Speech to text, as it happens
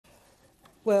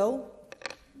Well,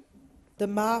 the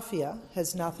mafia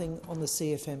has nothing on the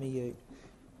CFMEU.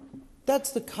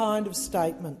 That's the kind of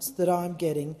statements that I'm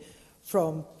getting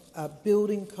from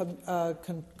building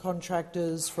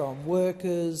contractors, from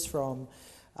workers, from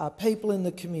people in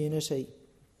the community.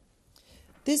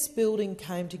 This building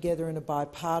came together in a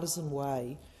bipartisan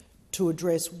way to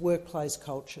address workplace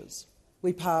cultures.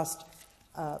 We passed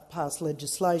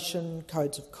legislation,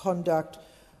 codes of conduct.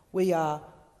 We are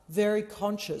very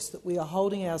conscious that we are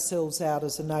holding ourselves out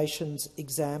as a nation's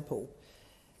example.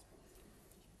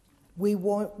 We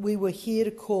were here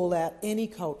to call out any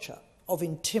culture of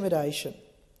intimidation,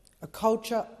 a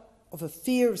culture of a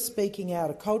fear of speaking out,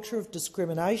 a culture of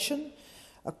discrimination,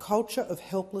 a culture of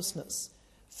helplessness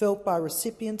felt by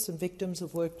recipients and victims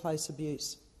of workplace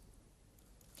abuse.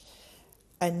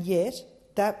 And yet,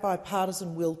 that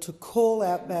bipartisan will to call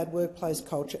out bad workplace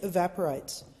culture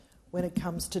evaporates when it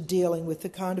comes to dealing with the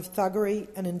kind of thuggery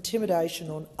and intimidation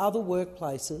on other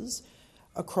workplaces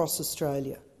across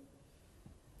Australia.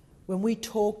 When we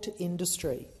talk to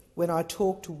industry, when I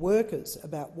talk to workers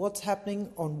about what's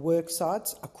happening on work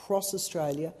sites across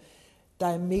Australia,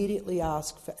 they immediately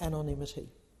ask for anonymity.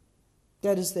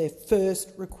 That is their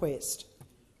first request.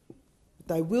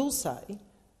 They will say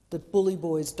that bully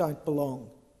boys don't belong.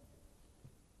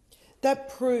 That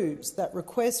proves, that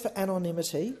request for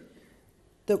anonymity,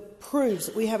 that proves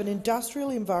that we have an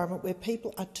industrial environment where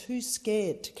people are too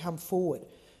scared to come forward,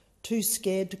 too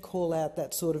scared to call out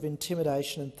that sort of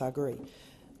intimidation and thuggery.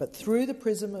 But through the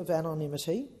prism of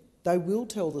anonymity, they will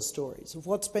tell the stories of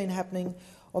what's been happening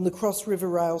on the Cross River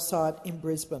Rail site in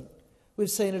Brisbane. We've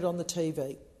seen it on the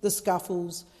TV, the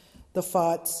scuffles, the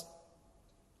fights.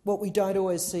 What we don't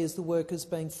always see is the workers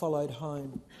being followed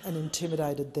home and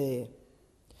intimidated there.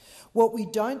 What we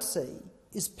don't see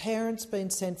is parents being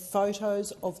sent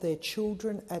photos of their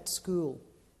children at school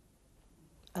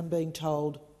and being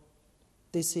told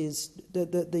this is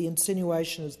the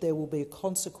insinuation is there will be a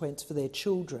consequence for their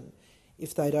children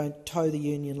if they don't toe the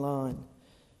union line.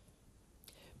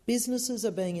 Businesses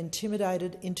are being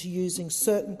intimidated into using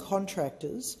certain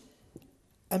contractors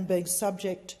and being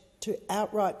subject to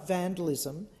outright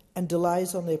vandalism and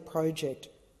delays on their project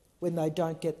when they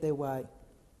don't get their way.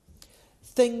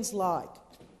 Things like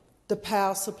the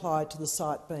power supply to the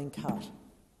site being cut.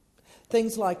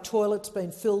 Things like toilets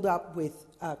being filled up with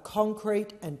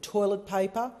concrete and toilet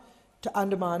paper to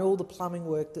undermine all the plumbing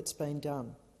work that's been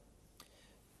done.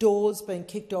 Doors being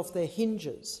kicked off their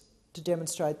hinges to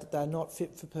demonstrate that they're not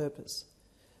fit for purpose.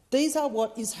 These are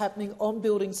what is happening on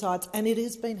building sites, and it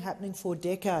has been happening for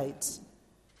decades.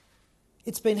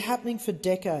 It's been happening for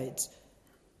decades.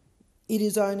 It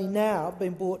is only now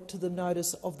been brought to the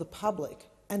notice of the public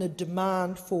and a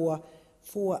demand for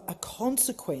a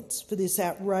consequence for this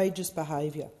outrageous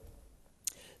behaviour.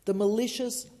 The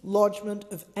malicious lodgement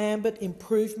of ambit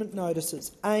improvement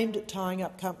notices aimed at tying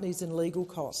up companies in legal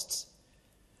costs,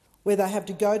 where they have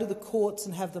to go to the courts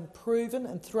and have them proven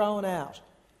and thrown out,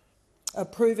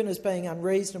 proven as being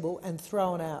unreasonable and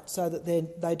thrown out so that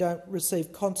they don't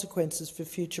receive consequences for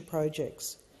future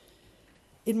projects.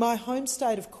 In my home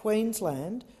state of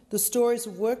Queensland, the stories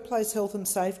of workplace health and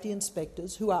safety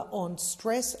inspectors who are on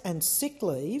stress and sick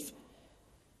leave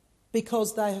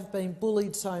because they have been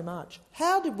bullied so much.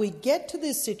 How did we get to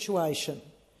this situation?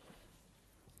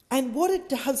 And what it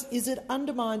does is it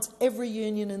undermines every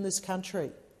union in this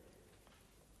country.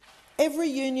 Every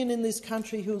union in this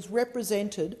country who is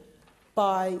represented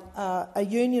by a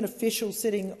union official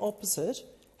sitting opposite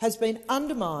has been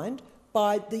undermined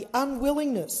by the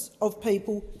unwillingness of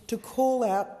people to call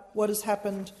out what has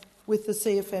happened with the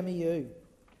CFMEU.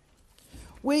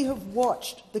 We have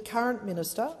watched the current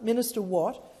Minister, Minister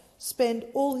Watt, spend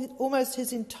almost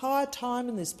his entire time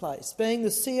in this place, being the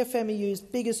CFMEU's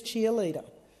biggest cheerleader.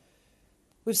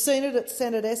 We've seen it at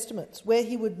Senate estimates, where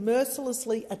he would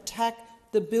mercilessly attack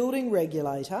the building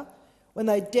regulator when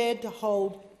they dared to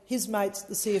hold his mates,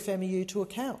 the CFMEU, to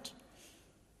account.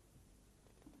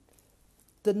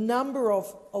 The number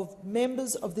of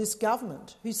members of this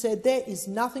government who said there is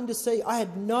nothing to see, I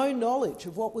had no knowledge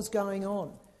of what was going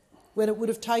on, when it would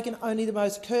have taken only the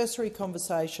most cursory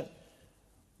conversation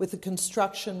with a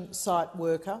construction site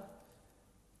worker,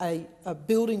 a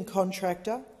building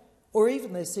contractor, or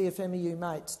even their CFMEU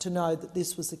mates to know that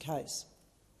this was the case.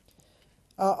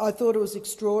 I thought it was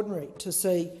extraordinary to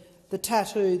see the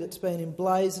tattoo that's been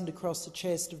emblazoned across the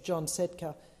chest of John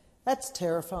Setka. That's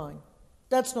terrifying.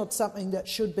 That's not something that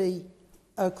should be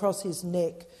across his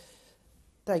neck.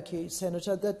 Thank you,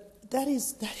 Senator. That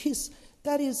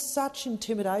is such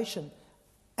intimidation,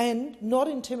 and not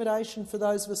intimidation for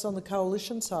those of us on the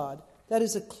coalition side. That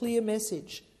is a clear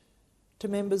message to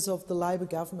members of the Labor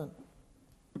government.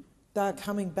 they're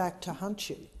coming back to hunt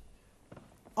you.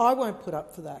 I won't put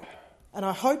up for that, and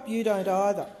I hope you don't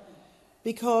either,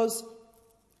 because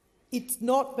it's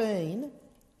not been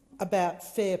about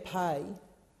fair pay,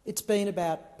 it's been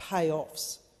about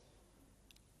payoffs.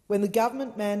 When the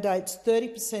government mandates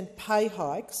 30% pay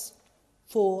hikes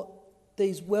for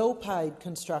these well-paid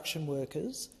construction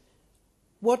workers,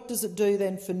 what does it do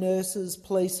then for nurses,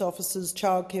 police officers,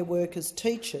 childcare workers,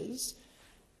 teachers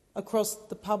across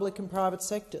the public and private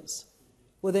sectors?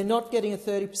 Well, they're not getting a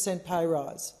 30% pay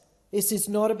rise. This is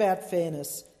not about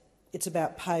fairness, it's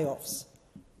about payoffs.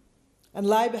 And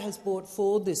Labor has brought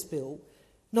forward this bill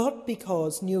not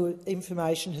because new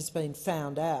information has been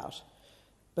found out,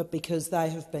 but because they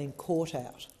have been caught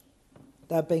out.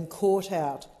 They've been caught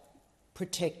out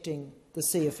protecting the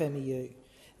CFMEU.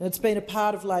 And it's been a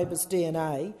part of Labor's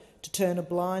DNA to turn a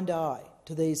blind eye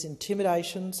to these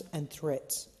intimidations and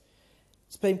threats.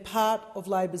 It's been part of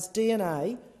Labor's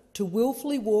DNA to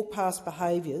wilfully walk past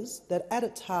behaviours that at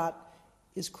its heart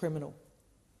is criminal.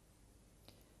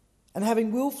 And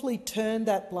having wilfully turned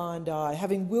that blind eye,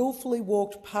 having wilfully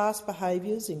walked past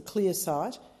behaviours in clear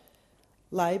sight,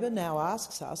 Labor now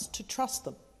asks us to trust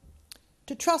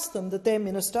them that their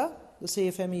minister, the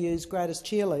CFMEU's greatest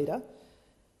cheerleader,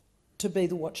 to be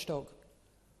the watchdog.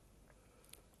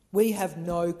 We have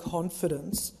no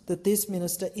confidence that this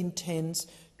minister intends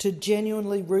to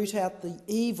genuinely root out the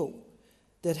evil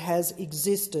that has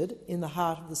existed in the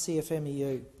heart of the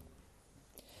CFMEU.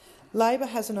 Labor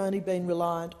hasn't only been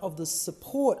reliant on the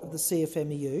support of the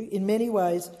CFMEU. In many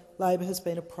ways, Labor has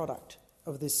been a product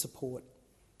of this support.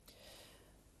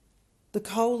 The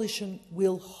Coalition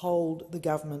will hold the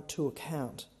government to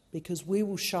account because we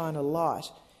will shine a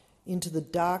light into the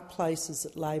dark places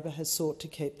that Labor has sought to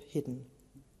keep hidden.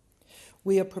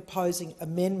 We are proposing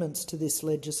amendments to this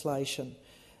legislation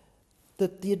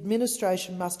that the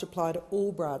administration must apply to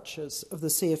all branches of the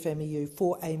CFMEU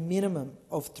for a minimum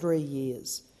of 3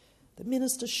 years. The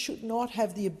minister should not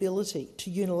have the ability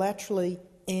to unilaterally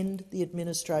end the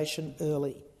administration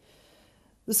early.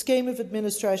 The scheme of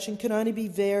administration can only be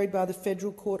varied by the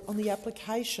federal court on the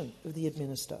application of the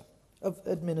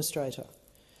administrator.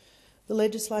 The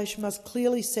legislation must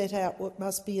clearly set out what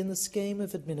must be in the scheme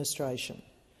of administration.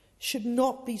 It should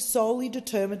not be solely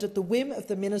determined at the whim of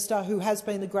the minister who has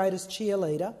been the greatest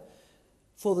cheerleader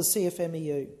for the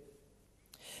CFMEU.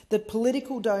 That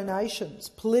political donations,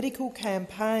 political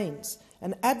campaigns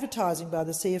and advertising by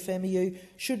the CFMEU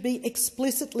should be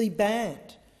explicitly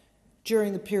banned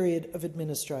during the period of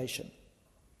administration.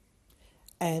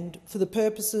 And for the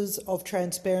purposes of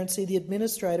transparency, the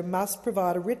administrator must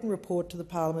provide a written report to the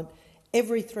Parliament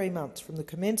every 3 months from the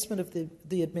commencement of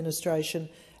the administration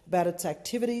about its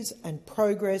activities and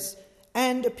progress,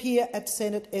 and appear at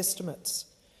Senate estimates.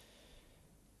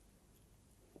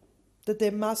 That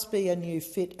there must be a new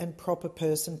fit and proper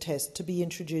person test to be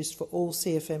introduced for all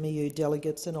CFMEU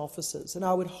delegates and officers, and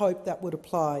I would hope that would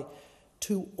apply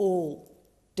to all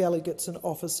delegates and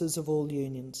officers of all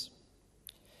unions.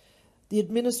 The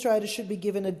administrator should be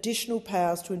given additional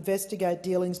powers to investigate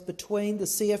dealings between the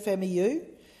CFMEU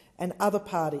and other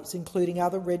parties, including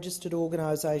other registered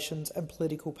organisations and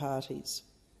political parties.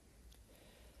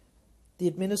 The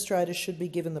administrator should be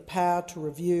given the power to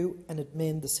review and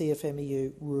amend the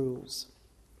CFMEU rules.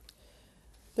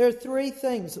 There are 3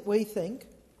 things that we think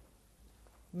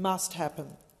must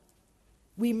happen.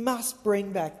 We must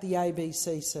bring back the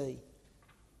ABCC.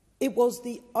 It was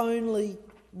the only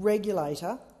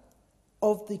regulator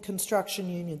of the construction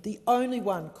union, the only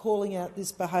one calling out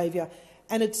this behaviour,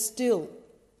 and it still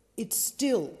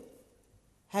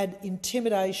had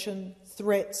intimidation,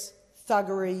 threats,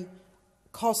 thuggery,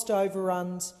 cost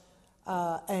overruns,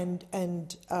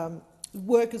 and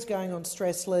workers going on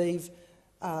stress leave,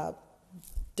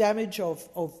 damage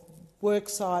of work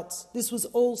sites. This was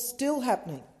all still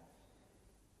happening.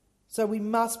 So we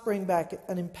must bring back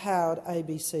an empowered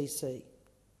ABCC.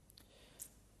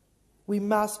 We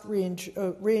must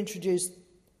reintroduce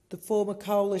the former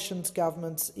Coalition's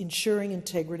government's Ensuring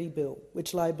Integrity Bill,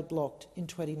 which Labor blocked in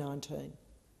 2019.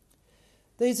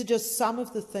 These are just some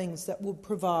of the things that will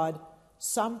provide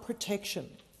some protection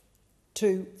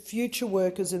to future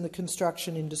workers in the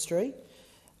construction industry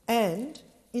and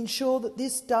ensure that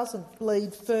this doesn't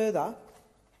bleed further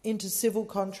into civil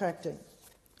contracting.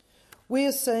 We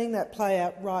are seeing that play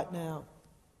out right now.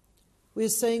 We are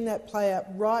seeing that play out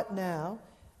right now.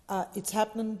 It's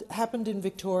happened in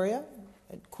Victoria.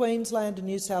 Queensland and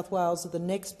New South Wales are the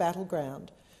next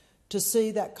battleground to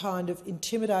see that kind of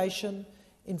intimidation,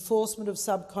 enforcement of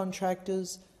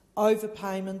subcontractors,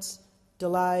 overpayments,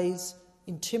 delays,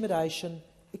 intimidation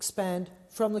expand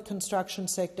from the construction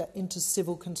sector into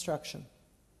civil construction.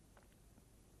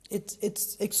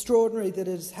 It's extraordinary that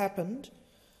it has happened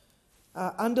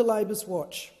under Labor's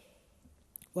watch,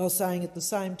 while saying at the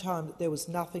same time that there was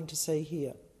nothing to see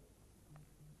here.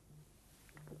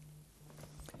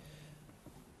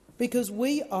 Because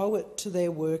we owe it to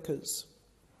their workers.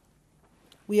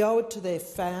 We owe it to their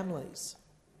families.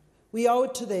 We owe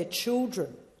it to their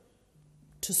children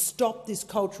to stop this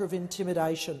culture of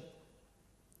intimidation,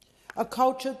 a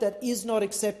culture that is not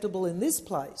acceptable in this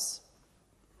place.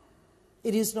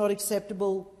 It is not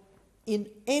acceptable in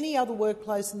any other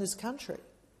workplace in this country.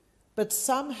 But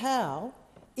somehow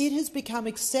it has become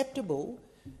acceptable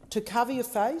to cover your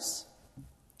face,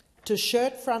 to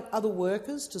shirt front other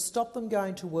workers, to stop them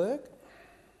going to work,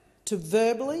 to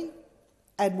verbally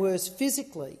and worse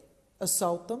physically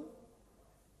assault them,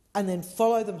 and then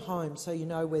follow them home so you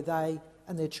know where they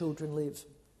and their children live.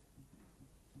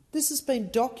 This has been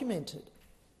documented.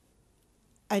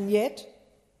 And yet,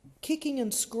 kicking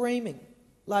and screaming,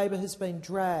 Labor has been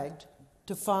dragged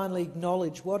to finally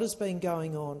acknowledge what has been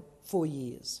going on for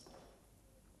years.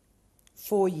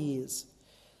 4 years.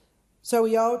 So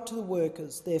we owe it to the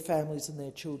workers, their families and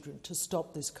their children to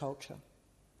stop this culture.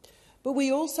 But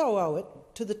we also owe it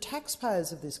to the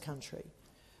taxpayers of this country,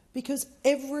 because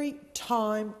every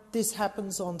time this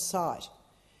happens on site,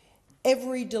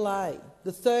 every delay,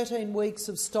 the 13 weeks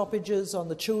of stoppages on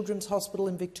the Children's Hospital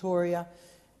in Victoria,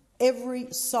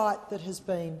 every site that has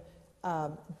been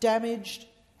damaged,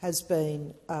 has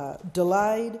been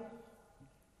delayed,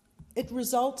 it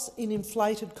results in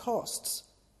inflated costs.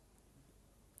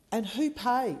 And who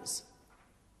pays?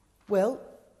 Well,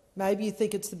 maybe you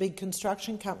think it's the big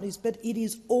construction companies, but it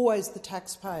is always the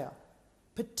taxpayer,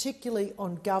 particularly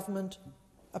on government,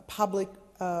 public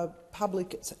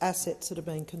assets that are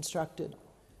being constructed.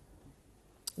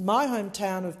 In my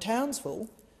hometown of Townsville,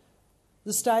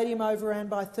 the stadium overran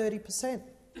by 30%.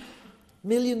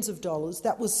 Millions of dollars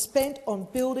that was spent on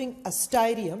building a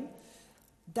stadium.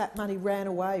 That money ran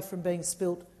away from being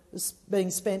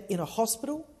spent in a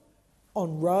hospital,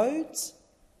 on roads,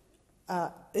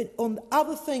 on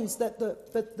other things that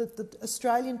the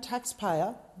Australian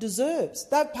taxpayer deserves.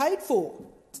 They've paid for.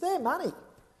 It's their money.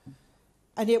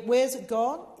 And yet where's it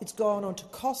gone? It's gone on to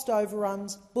cost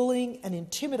overruns, bullying and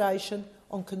intimidation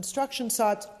on construction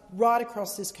sites right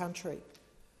across this country.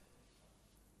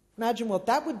 Imagine what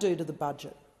that would do to the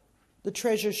budget. The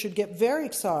Treasurer should get very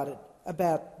excited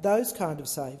about those kind of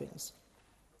savings.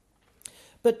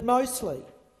 But mostly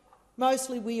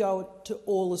we owe it to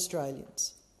all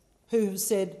Australians who have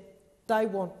said they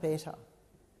want better.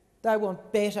 They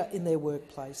want better in their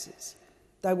workplaces.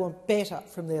 They want better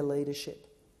from their leadership.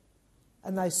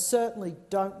 And they certainly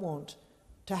don't want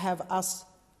to have us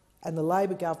and the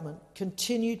Labor government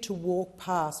continue to walk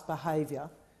past behaviour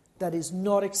that is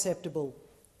not acceptable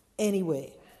anywhere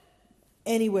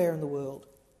in the world.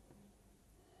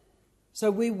 So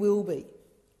we will be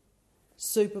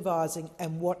supervising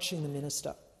and watching the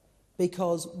minister,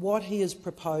 because what he is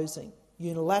proposing,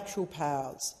 unilateral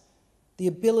powers, the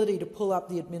ability to pull up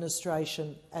the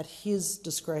administration at his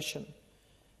discretion,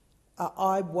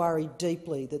 I worry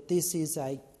deeply that this is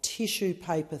a tissue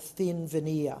paper thin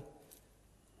veneer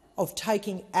of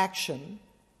taking action,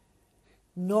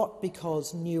 not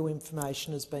because new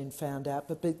information has been found out,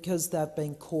 but because they've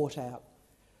been caught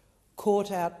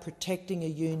out protecting a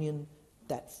union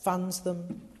that funds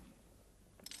them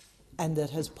and that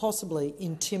has possibly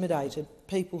intimidated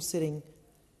people sitting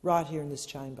right here in this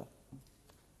chamber.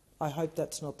 I hope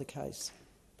that's not the case.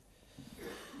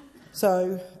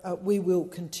 So we will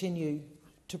continue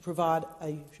to provide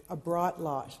a bright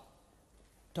light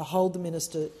to hold the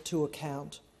minister to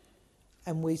account,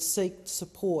 and we seek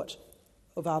support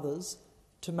of others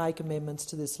to make amendments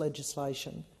to this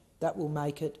legislation that will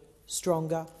make it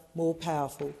stronger, more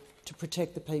powerful, to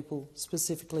protect the people,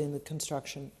 specifically in the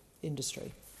construction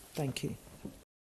industry. Thank you.